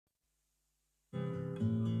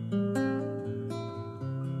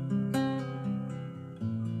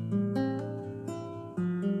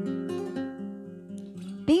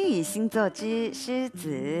星座之狮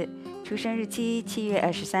子，出生日期7月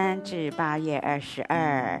23至8月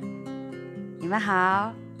22。你们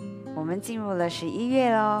好，我们进入了11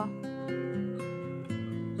月咯。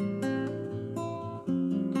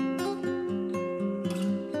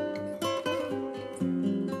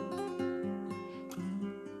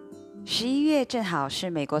11月正好是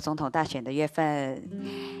美国总统大选的月份，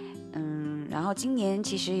然后今年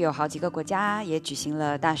其实有好几个国家也举行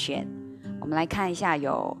了大选。我们来看一下，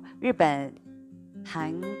有日本、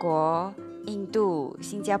韩国、印度、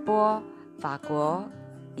新加坡、法国、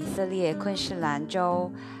以色列、昆士兰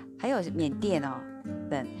州，还有缅甸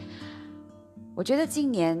等。我觉得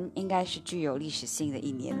今年应该是具有历史性的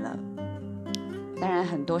一年了。当然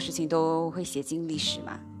很多事情都会写进历史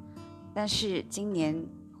嘛，但是今年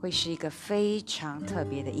会是一个非常特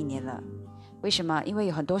别的一年了。为什么？因为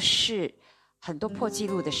有很多事，很多破纪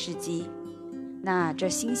录的事迹。那这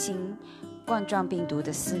新型冠状病毒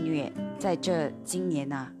的肆虐，在今年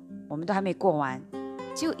我们都还没过完，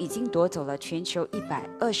就已经夺走了全球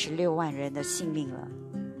126万人的性命了，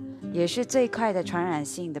也是最快的传染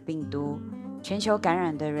性的病毒。全球感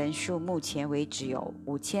染的人数目前为止有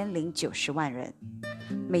5090万人，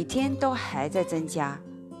每天都还在增加。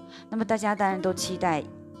那么大家当然都期待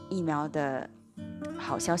疫苗的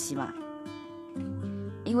好消息嘛，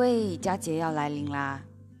因为佳节要来临啦，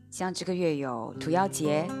像这个月有屠妖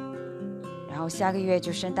节，然后下个月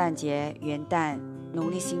就圣诞节、元旦、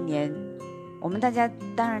农历新年，我们大家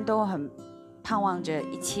当然都很盼望着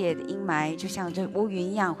一切的阴霾就像这乌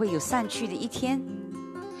云一样会有散去的一天。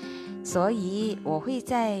所以我会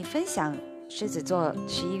在分享狮子座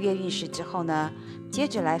11月运势之后呢，接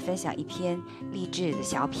着来分享一篇励志的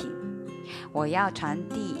小品。我要传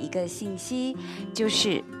递一个信息，就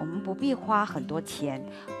是我们不必花很多钱，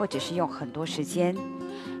或者是用很多时间，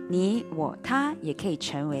你我他也可以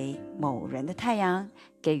成为某人的太阳，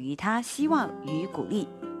给予他希望与鼓励。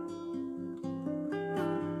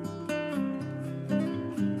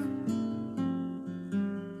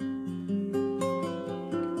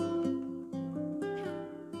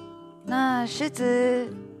那狮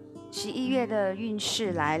子11月的运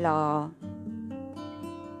势来了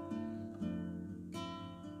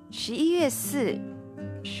11月4，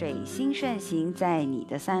水星顺行在你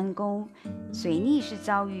的3宫，水逆是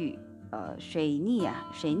遭遇水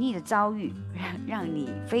逆的遭遇让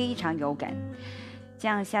你非常有感，这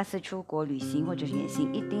样下次出国旅行或者是远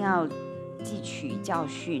行一定要汲取教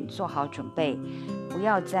训，做好准备，不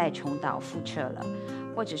要再重蹈覆辙了。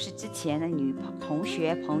或者是之前的同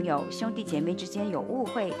学、朋友、兄弟姐妹之间有误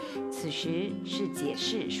会，此时是解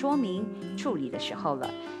释、说明、处理的时候了。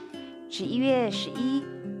11月11，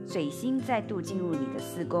水星再度进入你的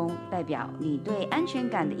4宫，代表你对安全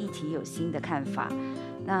感的议题有新的看法。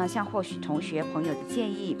那像或许同学、朋友的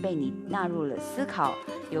建议被你纳入了思考，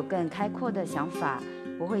有更开阔的想法，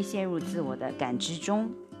不会陷入自我的感知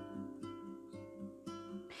中。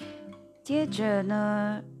接着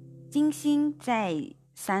呢，金星在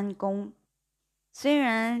3宫，虽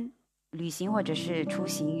然旅行或者是出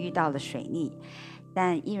行遇到了水逆，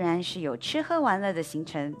但依然是有吃喝玩乐的行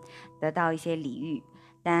程，得到一些礼遇。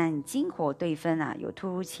但金火对分有突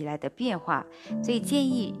如其来的变化，所以建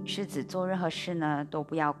议狮子做任何事呢都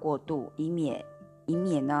不要过度，以免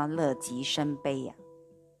呢乐极生悲呀。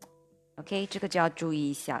OK， 这个就要注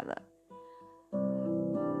意一下了。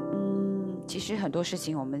其实很多事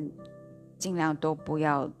情我们尽量都不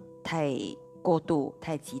要太过度、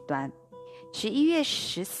太极端。11月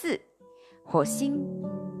14，火星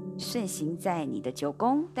顺行在你的9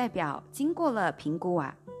宫，代表经过了评估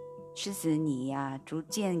狮子你逐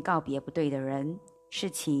渐告别不对的人、事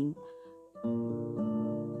情，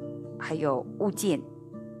还有物件、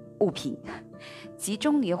物品，集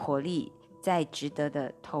中你的火力在值得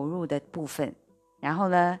的投入的部分，然后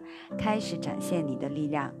呢，开始展现你的力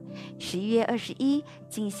量。11月21，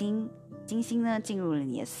金星呢进入了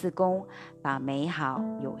你的4宫，把美好、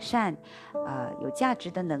友善、有价值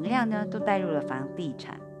的能量呢都带入了房地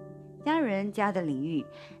产、家人家的领域。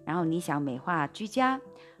然后你想美化居家，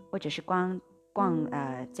或者是逛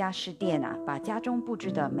家饰店把家中布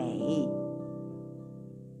置的美，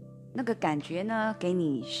那个感觉呢给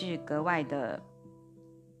你是格外的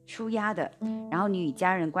舒压的。然后你与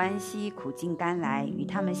家人关系苦尽甘来，与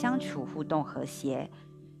他们相处互动和谐。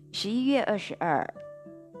11月22，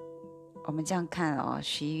我们这样看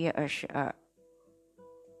11月22，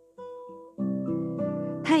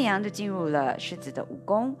太阳就进入了狮子的5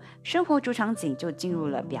宫，生活主场景就进入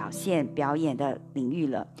了表演的领域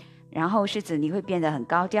了。然后狮子你会变得很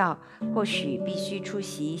高调，或许必须出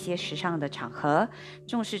席一些时尚的场合，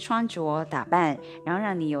重视穿着打扮，然后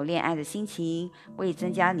让你有恋爱的心情，为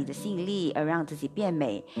增加你的吸引力而让自己变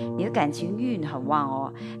美。你的感情运很旺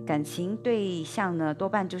哦，感情对象呢多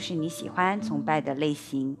半就是你喜欢崇拜的类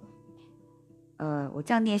型。我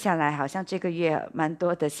这样念下来，好像这个月蛮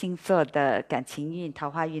多的星座的感情运、桃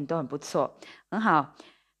花运都很不错，很好。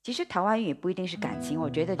其实桃花运也不一定是感情，我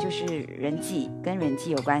觉得就是人际，跟人际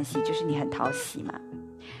有关系，就是你很讨喜嘛。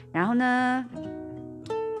然后呢，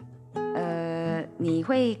你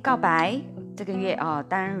会告白这个月哦，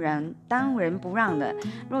当仁不让的。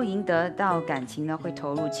若赢得到感情呢，会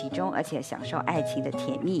投入其中，而且享受爱情的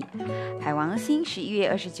甜蜜。海王星11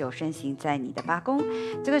月29顺行在你的8宫，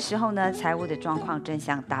这个时候呢，财务的状况真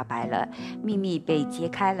相大白了，秘密被揭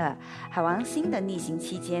开了。海王星的逆行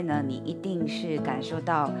期间呢，你一定是感受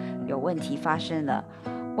到有问题发生了。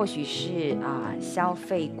或许是消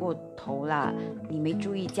费过头啦，你没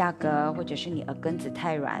注意价格，或者是你耳根子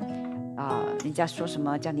太软人家说什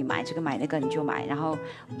么叫你买这个买那个你就买，然后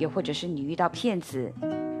也或者是你遇到骗子。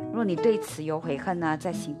若你对此有悔恨呢，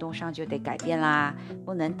在行动上就得改变啦，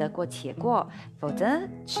不能得过且过，否则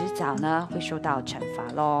迟早呢会受到惩罚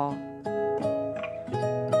咯。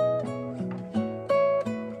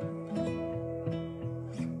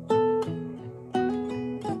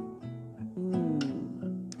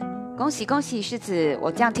恭喜恭喜狮子！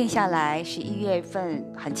我这样听下来，11月份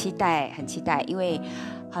很期待，很期待，因为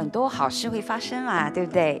很多好事会发生嘛，对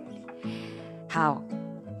不对？好，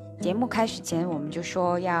节目开始前我们就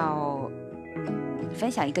说要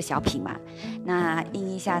分享一个小品嘛。那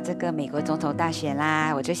应一下这个美国总统大选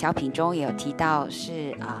啦，我这小品中也有提到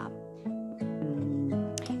是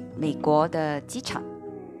美国的机场。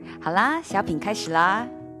好啦，小品开始啦。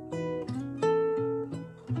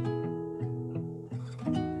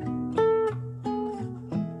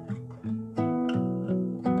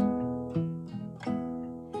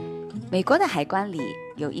美国的海关里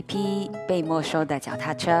有一批被没收的脚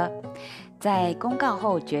踏车，在公告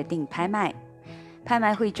后决定拍卖。拍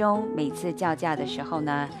卖会中，每次叫价的时候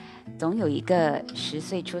呢，总有一个10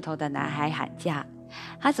岁出头的男孩喊价，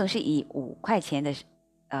他总是以5块钱的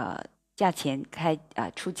价钱开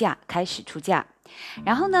始出价，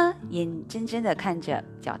然后呢，眼睁睁地看着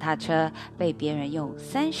脚踏车被别人用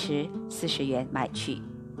30、40元买去。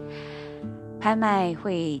拍卖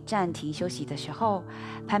会暂停休息的时候，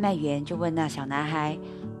拍卖员就问那小男孩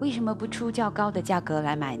为什么不出较高的价格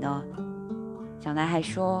来买呢？小男孩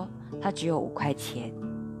说他只有5块钱。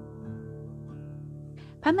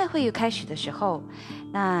拍卖会又开始的时候，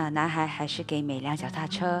那男孩还是给每辆脚踏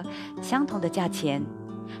车相同的价钱，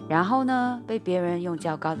然后呢，被别人用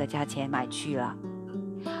较高的价钱买去了。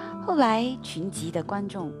后来群集的观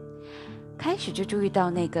众开始就注意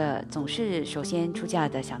到那个总是首先出价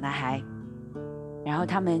的小男孩，然后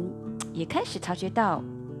他们也开始察觉到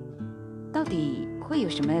底会有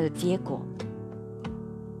什么样的结果。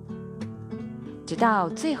直到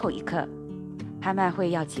最后一刻，拍卖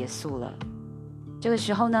会要结束了，这个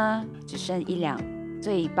时候呢，只剩1辆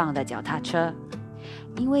最棒的脚踏车，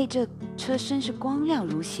因为这车身是光亮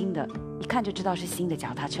如新的，一看就知道是新的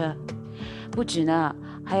脚踏车。不止呢，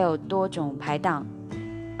还有多种排档，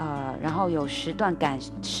然后有10段杆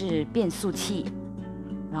式变速器，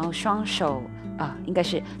然后应该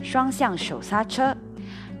是双向手刹车，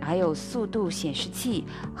还有速度显示器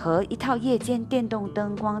和一套夜间电动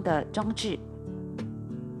灯光的装置。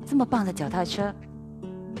这么棒的脚踏车，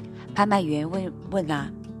拍卖员问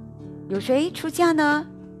啊，有谁出价呢？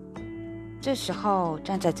这时候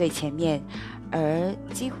站在最前面，而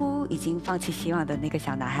几乎已经放弃希望的那个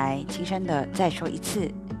小男孩轻声的再说一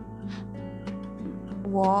次，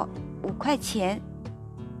我5块钱。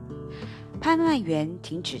拍卖员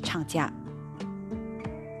停止唱价，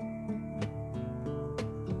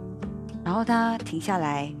然后他停下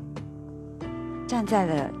来，站在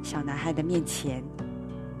了小男孩的面前。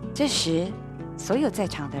这时，所有在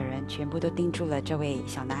场的人全部都盯住了这位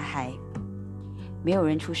小男孩，没有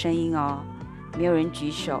人出声音哦，没有人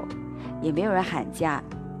举手，也没有人喊价，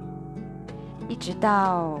一直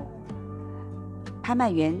到拍卖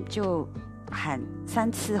员就喊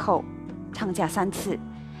3次后，唱价3次，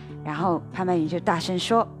然后拍卖员就大声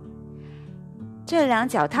说：“这辆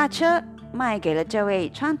脚踏车卖给了这位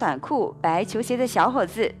穿短裤、白球鞋的小伙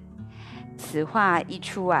子。”此话一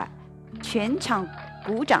出啊，全场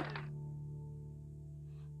鼓掌。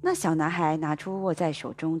那小男孩拿出握在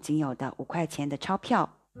手中仅有的5块钱的钞票，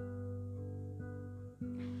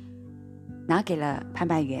拿给了拍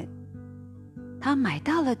卖员。他买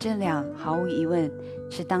到了这辆毫无疑问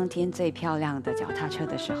是当天最漂亮的脚踏车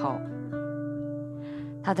的时候，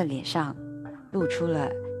他的脸上露出了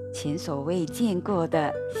前所未见过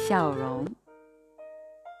的笑容。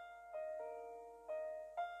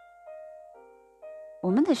我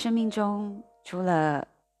们的生命中，除了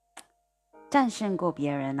战胜过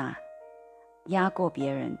别人压过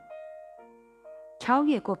别人，超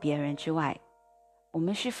越过别人之外，我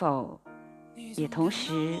们是否也同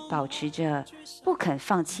时保持着不肯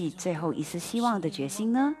放弃最后一丝希望的决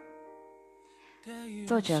心呢？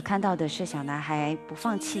作者看到的是小男孩不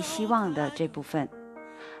放弃希望的这部分，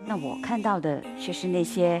那我看到的却是那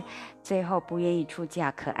些最后不愿意出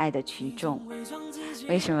价可爱的群众。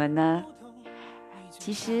为什么呢？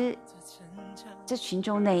其实这群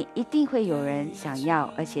众内一定会有人想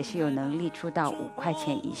要，而且是有能力出到5块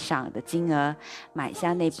钱以上的金额买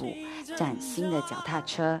下那部崭新的脚踏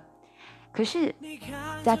车。可是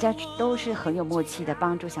大家都是很有默契的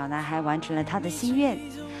帮助小男孩完成了他的心愿，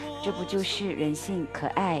这不就是人性可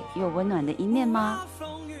爱又温暖的一面吗？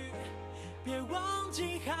别忘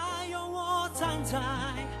记还有我站在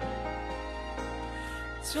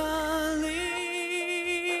这里，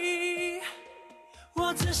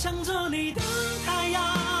我只想做你的太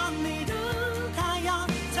阳，你的太阳，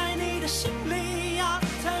在你的心里呀，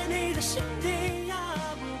在你的心底呀。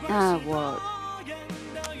那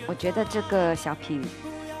我觉得这个小品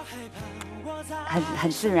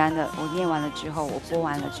很自然的，我念完了之后，我播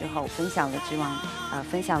完了之后，分享了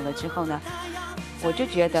之后呢，我就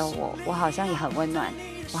觉得我好像也很温暖，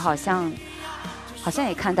我好像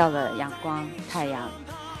也看到了阳光太阳。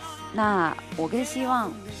那我更希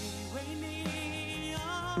望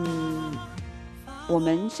我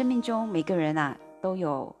们生命中每个人都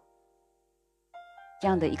有这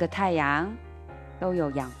样的一个太阳，都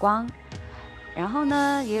有阳光，然后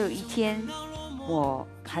呢也有一天我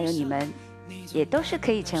还有你们也都是可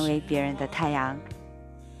以成为别人的太阳。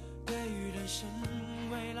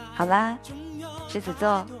好啦，狮子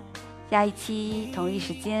座，下一期同一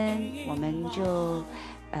时间我们就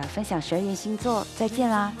分享12月星座，再见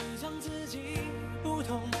啦。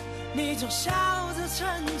你总笑着逞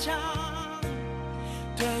强，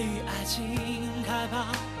对于爱情害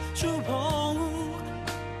怕触碰，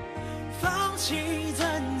放弃